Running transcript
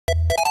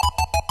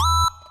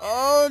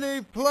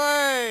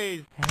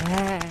OneyPlays!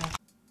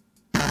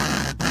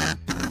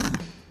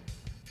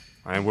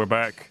 And we're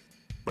back.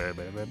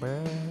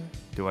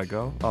 Do I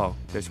go? Oh,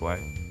 this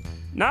way.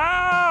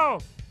 No!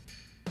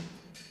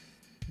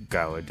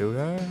 Gotta do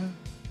that.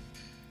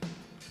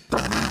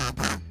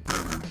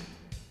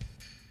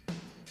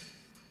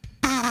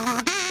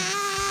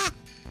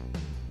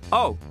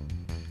 Oh,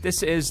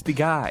 this is the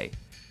guy.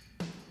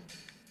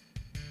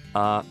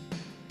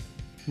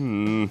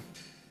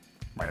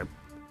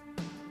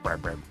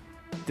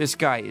 This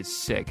guy is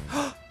sick.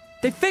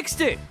 They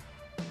fixed it!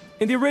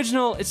 In the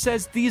original, it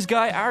says these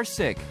guys are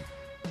sick.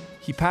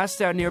 He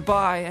passed out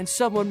nearby, and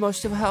someone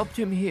must have helped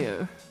him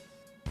here.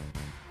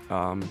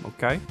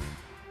 Okay.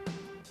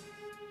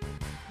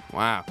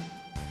 Wow.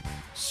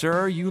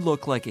 Sir, you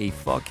look like a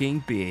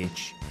fucking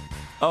bitch.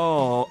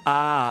 Oh,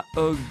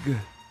 ugh.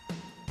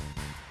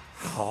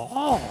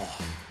 Oh.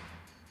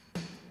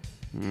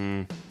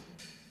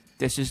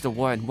 This is the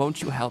one.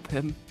 Won't you help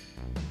him?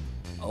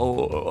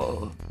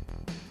 Oh.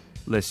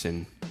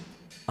 Listen,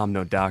 I'm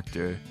no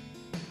doctor.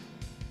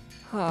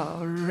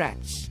 Oh,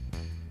 rats.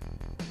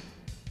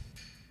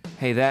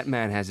 Hey, that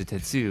man has a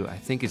tattoo. I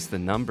think it's the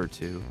number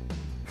 2.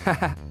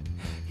 Haha,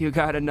 you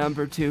got a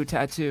number 2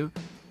 tattoo?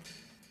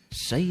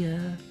 See ya.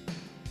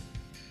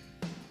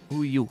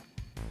 Who you?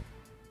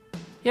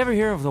 You ever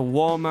hear of the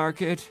wall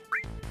market?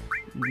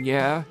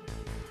 Yeah?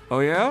 Oh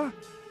yeah?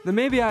 Then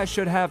maybe I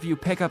should have you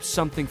pick up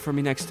something for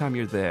me next time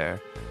you're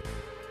there.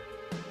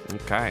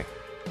 Okay.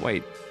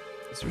 Wait,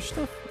 is there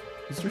stuff?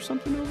 Is there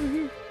something over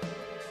here?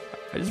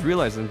 I just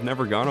realized I've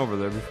never gone over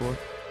there before.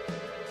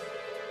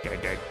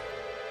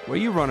 What are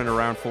you running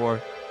around for?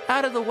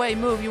 Out of the way,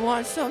 move. You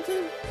want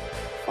something?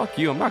 Fuck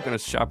you. I'm not gonna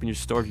shop in your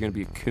store if you're gonna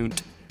be a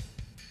coont.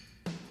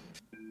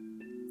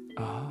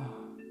 Oh.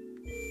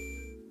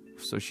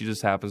 So she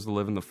just happens to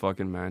live in the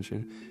fucking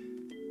mansion.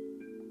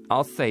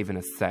 I'll save in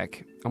a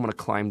sec. I'm gonna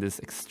climb this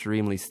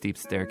extremely steep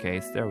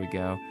staircase. There we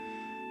go.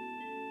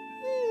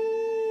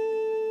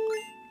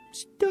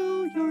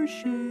 Stole your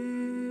shit.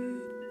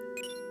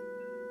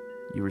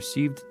 You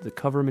received the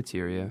cover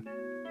materia.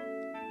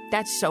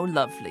 That's so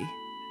lovely.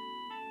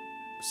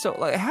 So,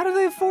 like, how do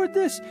they afford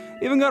this?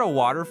 They even got a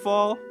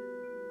waterfall?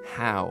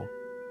 How?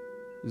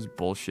 This is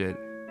bullshit.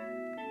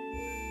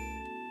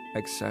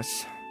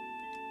 Excess.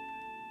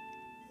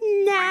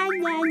 Nah,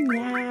 nah,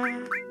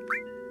 nah.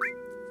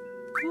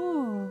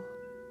 Oh.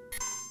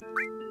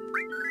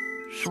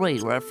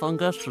 Sweet, we're at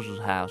Fungustus's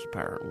house,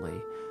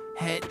 apparently.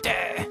 Hey,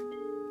 Dad.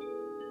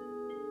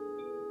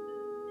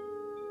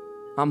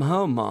 I'm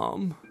home,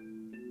 Mom.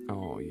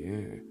 Oh,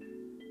 yeah.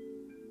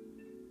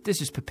 This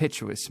is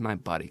Perpetuous, my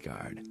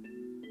bodyguard.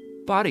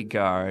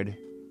 Bodyguard?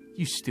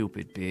 You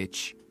stupid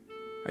bitch.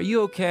 Are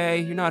you okay?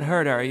 You're not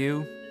hurt, are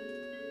you?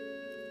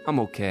 I'm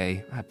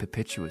okay. I have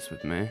Perpetuous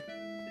with me.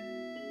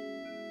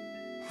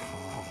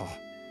 Oh,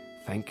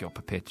 thank you,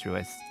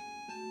 Perpetuous.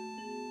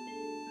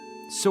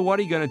 So what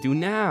are you gonna do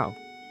now?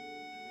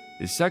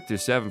 Is Sector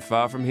 7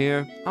 far from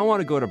here? I want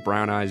to go to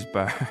Brown Eye's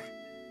bar.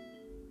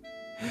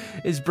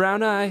 Is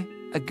Brown Eye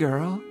a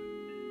girl?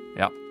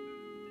 Yep.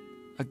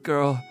 A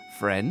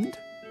girlfriend?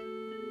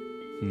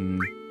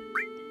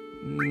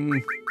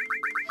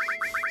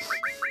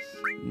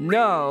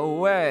 No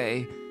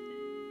way.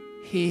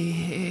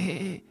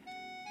 You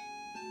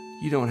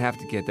don't have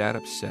to get that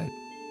upset.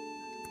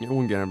 You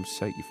won't get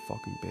upset, you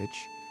fucking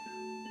bitch.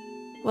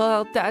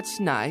 Well, that's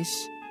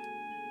nice.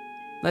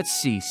 Let's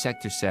see,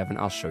 Sector 7,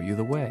 I'll show you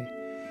the way.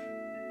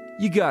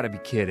 You gotta be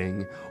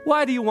kidding.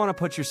 Why do you want to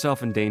put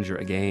yourself in danger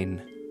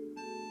again?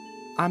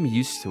 I'm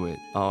used to it.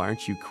 Oh,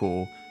 aren't you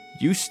cool?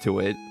 Used to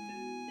it?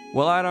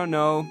 Well, I don't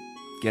know.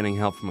 Getting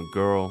help from a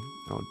girl.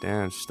 Oh,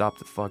 damn, stop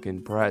the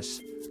fucking press.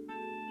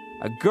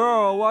 A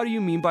girl? What do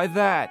you mean by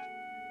that?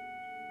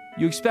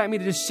 You expect me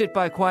to just sit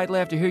by quietly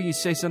after hearing you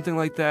say something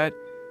like that?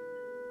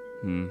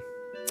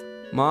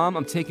 Mom,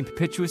 I'm taking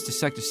Perpetuous to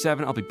Sector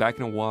 7. I'll be back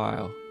in a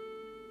while.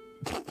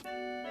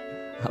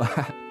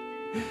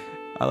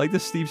 I like the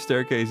steep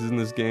staircases in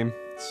this game.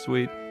 It's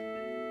sweet.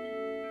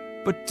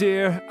 But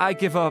dear, I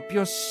give up.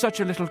 You're such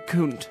a little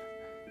coont.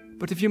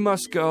 But if you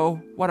must go,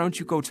 why don't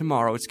you go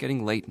tomorrow? It's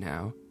getting late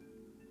now.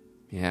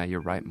 Yeah, you're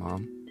right,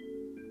 Mom.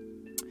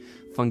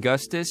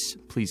 Fungustus,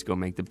 please go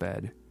make the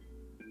bed.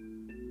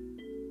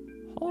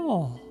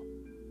 Oh.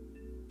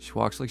 She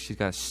walks like she's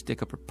got a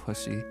stick up her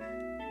pussy.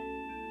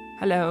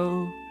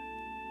 Hello.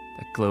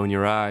 That glow in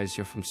your eyes,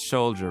 you're from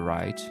Soldier,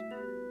 right?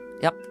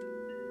 Yep.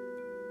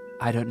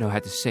 I don't know how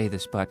to say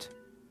this, but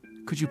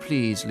could you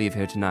please leave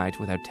here tonight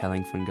without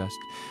telling Fungust?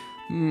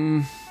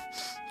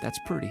 That's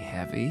pretty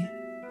heavy.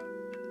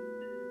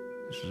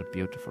 This is a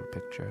beautiful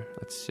picture.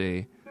 Let's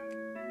see.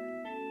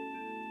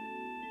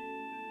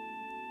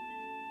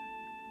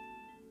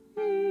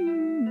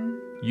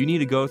 You need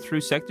to go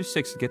through Sector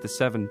 6 to get to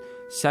 7.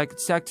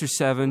 Sector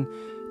 7.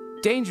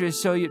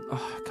 Dangerous, so you...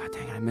 Oh, god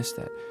dang it, I missed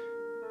that.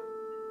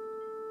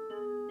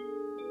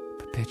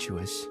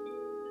 Perpetuous.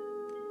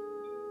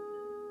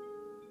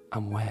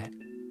 I'm wet.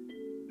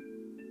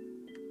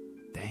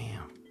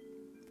 Damn.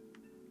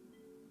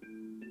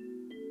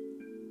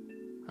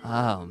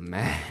 Oh,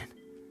 man.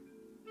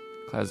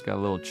 Cloud's got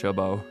a little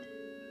chubbo.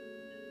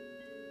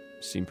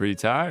 Seem pretty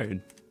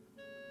tired.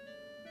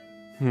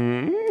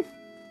 I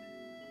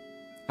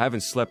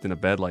haven't slept in a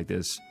bed like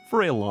this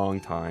for a long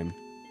time.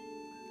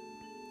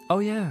 Oh,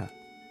 yeah.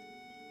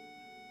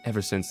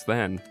 Ever since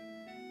then.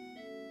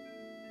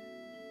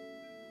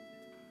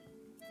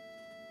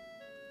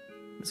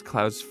 It's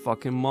Cloud's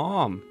fucking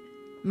mom.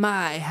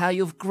 My, how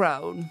you've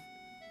grown.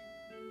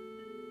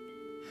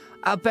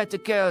 I'll bet the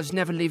girls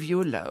never leave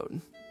you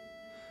alone.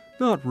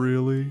 Not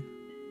really.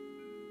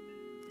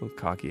 Little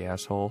cocky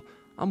asshole.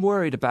 I'm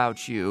worried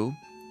about you.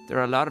 There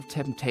are a lot of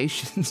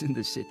temptations in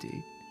the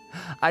city.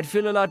 I'd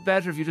feel a lot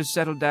better if you just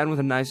settled down with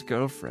a nice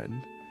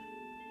girlfriend.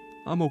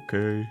 I'm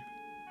okay.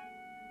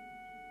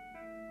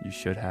 You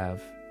should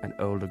have an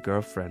older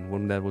girlfriend,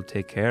 one that will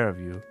take care of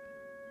you.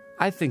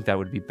 I think that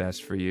would be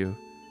best for you.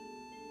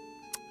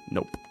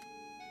 Nope.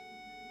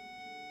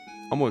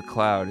 I'm with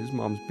Cloud. His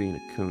mom's being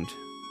a coont.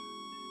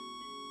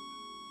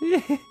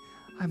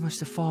 I must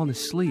have fallen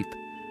asleep.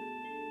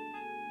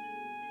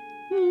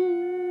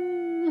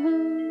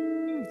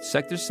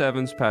 Sector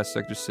 7's past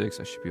Sector 6.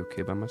 I should be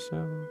okay by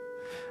myself.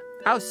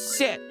 Oh,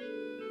 shit!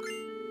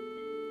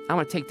 I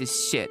want to take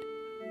this shit.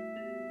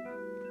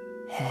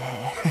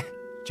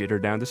 Jitter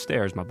down the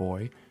stairs, my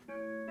boy.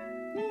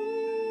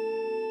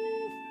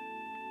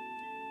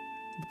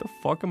 What the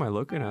fuck am I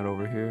looking at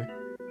over here?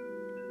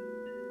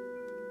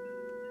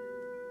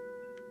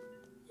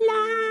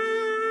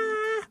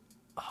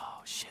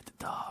 Oh, shit, the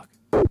dog.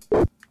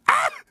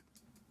 Ah!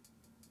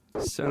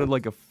 Sounded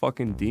like a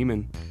fucking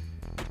demon.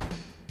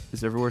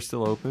 Is everywhere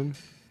still open?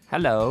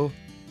 Hello.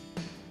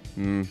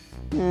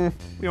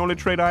 We only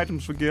trade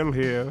items for Gil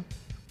here.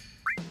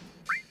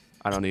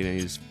 I don't need any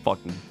of this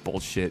fucking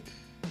bullshit.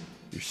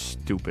 Your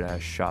stupid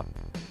ass shop.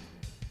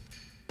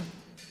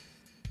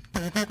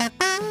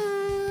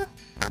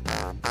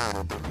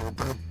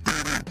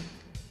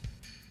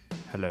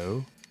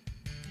 Hello?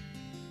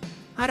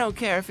 I don't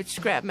care if it's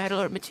scrap metal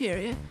or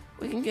materia.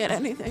 We can get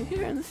anything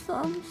here in the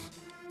slums.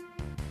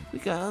 We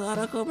got a lot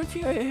of good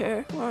materia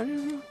here.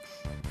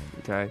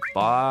 Okay,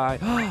 bye.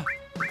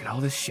 Look at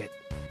all this shit.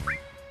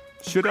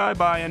 Should I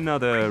buy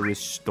another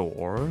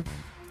restore?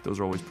 Those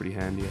are always pretty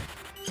handy.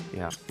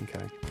 Yeah,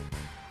 okay.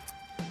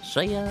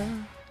 See ya.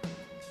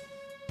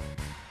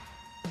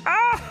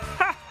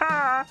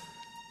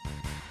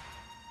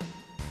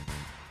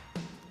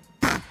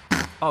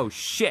 Oh,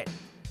 shit.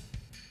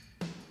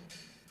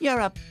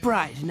 You're up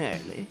bright and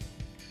early.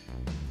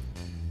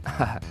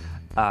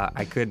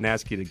 I couldn't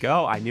ask you to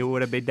go. I knew it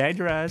would have been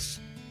dangerous.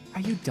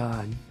 Are you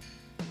done?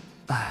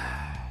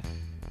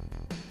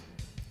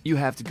 You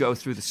have to go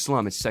through the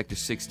slum at Sector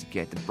 6 to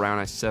get to Brown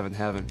Eye 7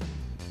 Heaven.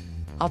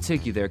 I'll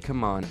take you there,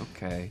 come on,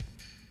 okay.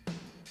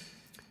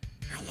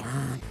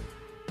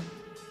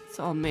 It's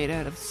all made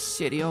out of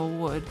shitty old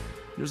wood.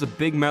 There's a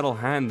big metal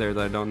hand there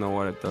that I don't know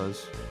what it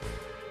does.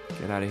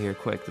 Get out of here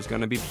quick, there's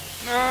gonna be...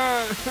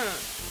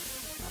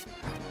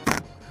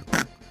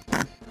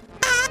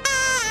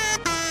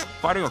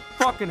 Fighting a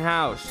fucking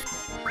house.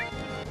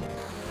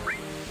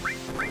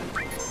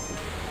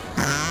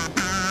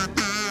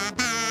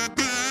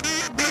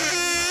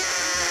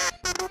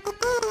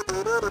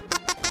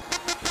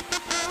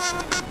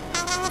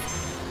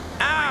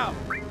 Ow!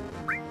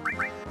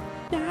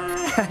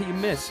 You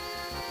miss.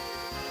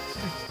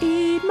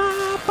 Eat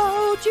my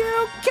boat,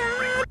 you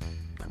can.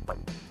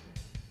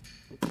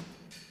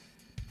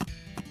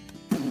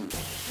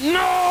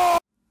 No!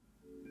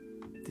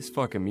 This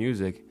fucking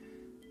music.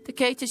 The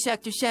gate to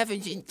Sector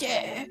 7's in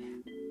there.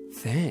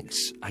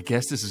 Thanks. I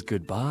guess this is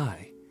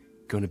goodbye.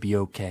 Gonna be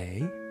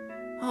okay?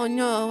 Oh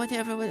no,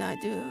 whatever will I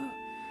do?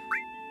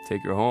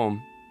 Take her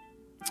home.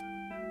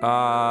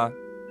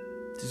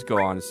 Just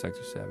go on to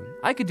Sector 7.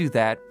 I could do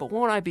that, but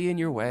won't I be in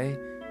your way?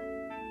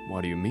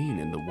 What do you mean,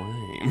 in the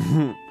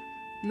way?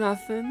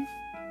 Nothing.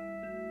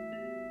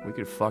 We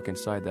could fuck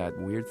inside that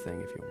weird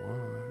thing if you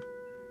want.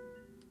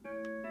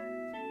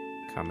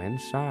 Come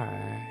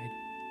inside.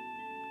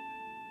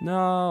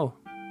 No.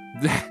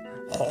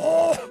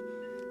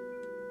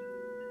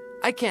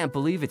 I can't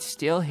believe it's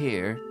still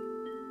here.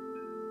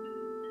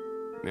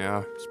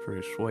 Yeah, it's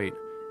pretty sweet.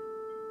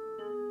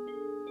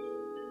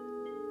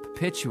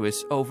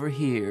 Perpetuous over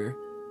here.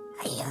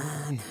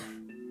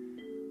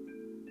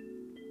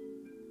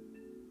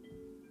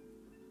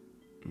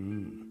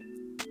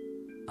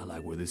 I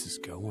like where this is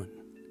going.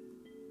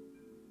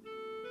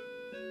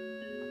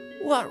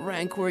 What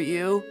rank were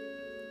you?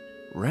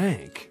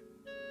 Rank?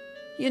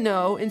 You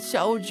know, in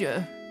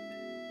soldier.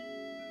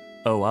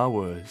 Oh, I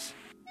was.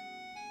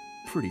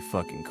 Pretty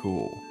fucking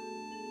cool.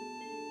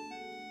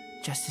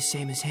 Just the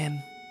same as him.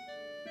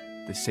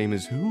 The same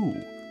as who?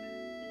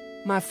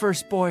 My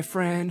first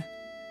boyfriend.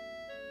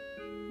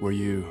 Were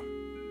you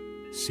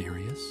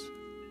serious?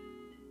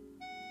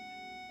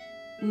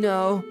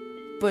 No,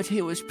 but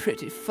he was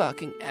pretty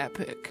fucking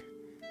epic.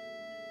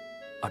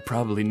 I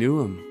probably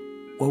knew him.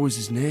 What was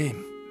his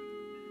name?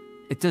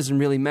 It doesn't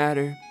really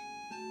matter.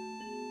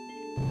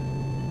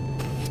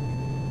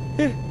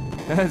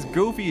 That's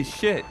goofy as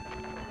shit.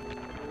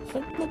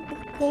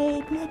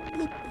 Who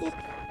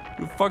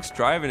the fuck's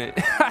driving it?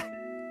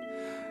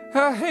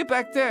 Hey,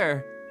 back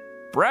there.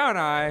 Brown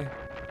Eye.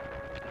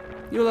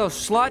 You little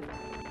slut.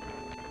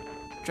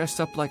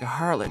 Dressed up like a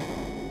harlot.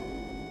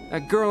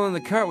 That girl in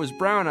the cart was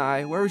Brown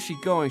Eye. Where was she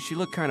going? She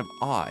looked kind of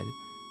odd.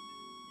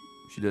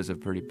 She does have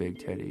pretty big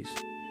titties.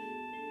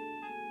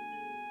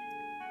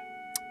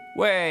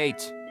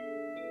 Wait.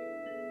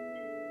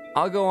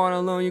 I'll go on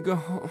alone, you go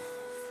home.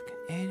 Fucking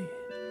idiot.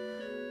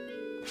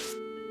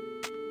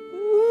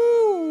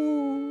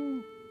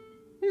 Woo.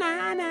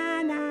 Na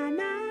na na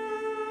na.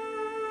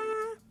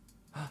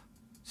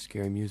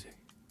 Scary music.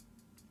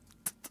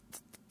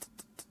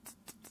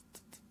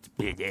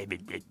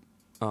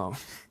 Oh.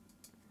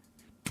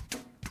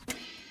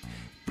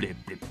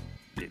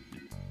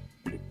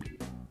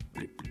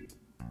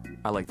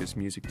 I like this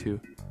music too.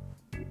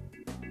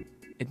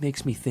 It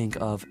makes me think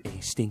of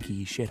a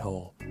stinky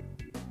shithole.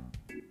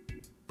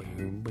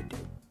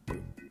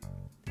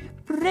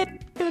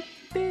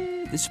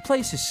 This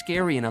place is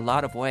scary in a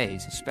lot of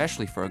ways,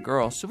 especially for a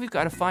girl, so we've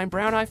got to find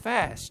Brown Eye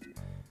fast.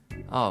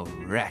 Oh,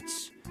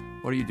 rats.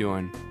 What are you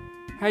doing?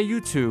 Hey,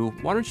 you two,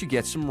 why don't you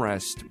get some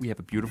rest? We have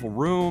a beautiful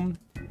room.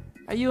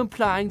 Are you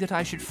implying that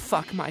I should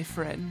fuck my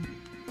friend?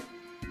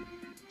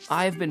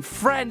 I've been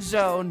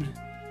friend-zoned.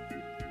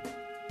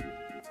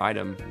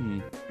 Item.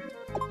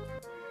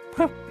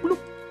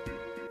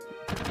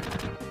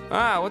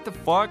 Ah, what the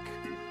fuck?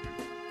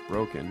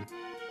 Broken.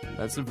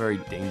 That's a very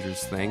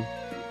dangerous thing.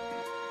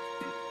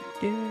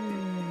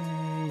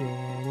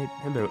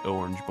 Hello,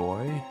 orange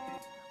boy.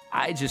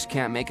 I just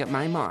can't make up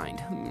my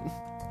mind.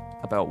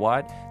 About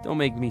what? Don't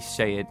make me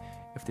say it.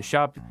 If the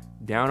shop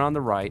down on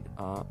the right,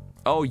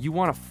 oh, you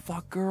want to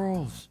fuck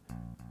girls?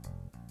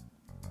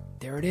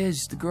 There it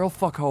is, the girl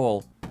fuck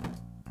hole.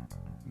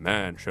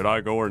 Man, should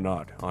I go or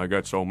not? I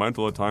get so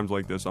mental at times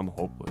like this, I'm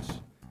hopeless.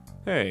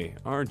 Hey,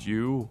 aren't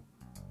you?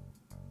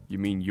 You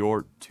mean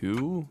you're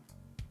too?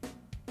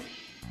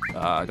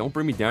 Don't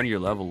bring me down to your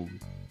level,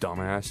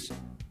 dumbass.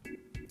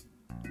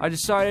 I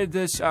decided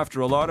this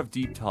after a lot of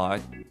deep thought.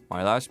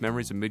 My last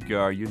memories of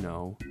Midgar, you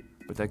know.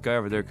 But that guy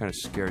over there kind of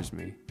scares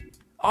me.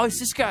 Oh, it's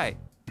this guy!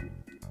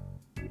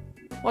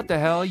 What the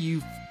hell,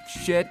 you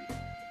shit?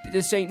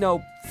 This ain't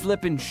no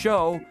flippin'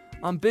 show.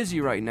 I'm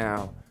busy right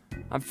now.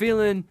 I'm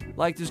feeling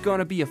like there's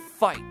gonna be a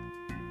fight.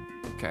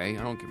 Okay,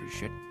 I don't give a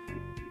shit.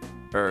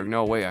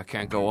 No way, I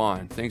can't go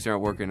on. Things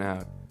aren't working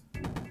out.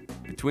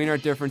 Between our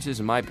differences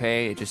and my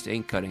pay, it just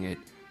ain't cutting it.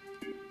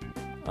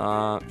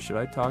 Should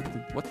I talk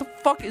to... What the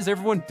fuck is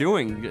everyone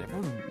doing?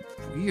 Everyone's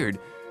weird.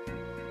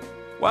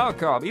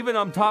 Welcome, even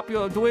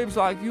unpopular dweebs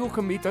like you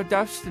can meet their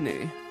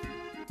destiny.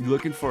 You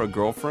looking for a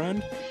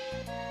girlfriend?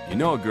 You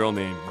know a girl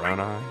named Brown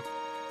Eye?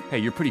 Hey,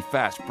 you're pretty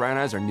fast. Brown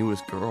Eye's our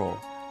newest girl.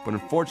 But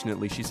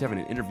unfortunately, she's having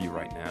an interview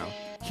right now.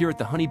 Here at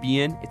the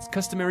Honeybee Inn, it's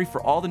customary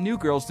for all the new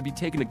girls to be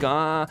taken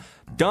to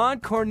Don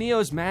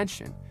Corneo's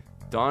mansion.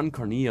 Don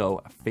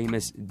Corneo, a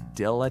famous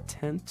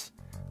dilettante?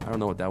 I don't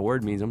know what that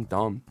word means, I'm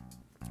dumb.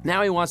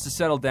 Now he wants to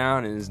settle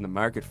down and is in the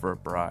market for a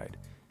bride.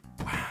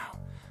 Wow.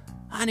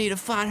 I need to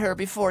find her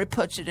before he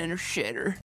puts it in her shitter.